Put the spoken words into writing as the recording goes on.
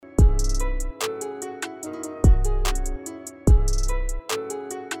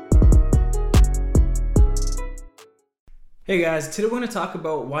Hey guys, today we're going to talk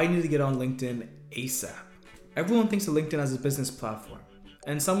about why you need to get on LinkedIn ASAP. Everyone thinks of LinkedIn as a business platform,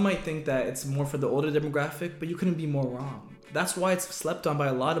 and some might think that it's more for the older demographic, but you couldn't be more wrong. That's why it's slept on by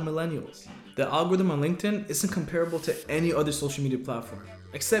a lot of millennials. The algorithm on LinkedIn isn't comparable to any other social media platform,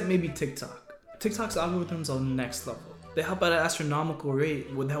 except maybe TikTok. TikTok's algorithms are next level. They help at an astronomical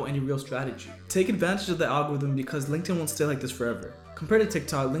rate without any real strategy. Take advantage of the algorithm because LinkedIn won't stay like this forever. Compared to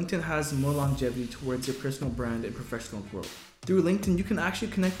TikTok, LinkedIn has more longevity towards your personal brand and professional growth. Through LinkedIn, you can actually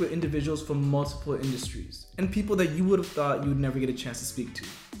connect with individuals from multiple industries and people that you would have thought you would never get a chance to speak to.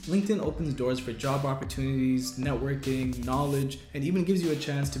 LinkedIn opens doors for job opportunities, networking, knowledge, and even gives you a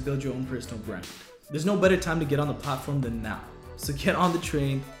chance to build your own personal brand. There's no better time to get on the platform than now. So get on the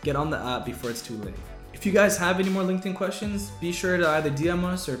train, get on the app before it's too late. If you guys have any more LinkedIn questions, be sure to either DM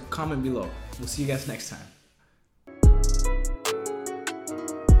us or comment below. We'll see you guys next time.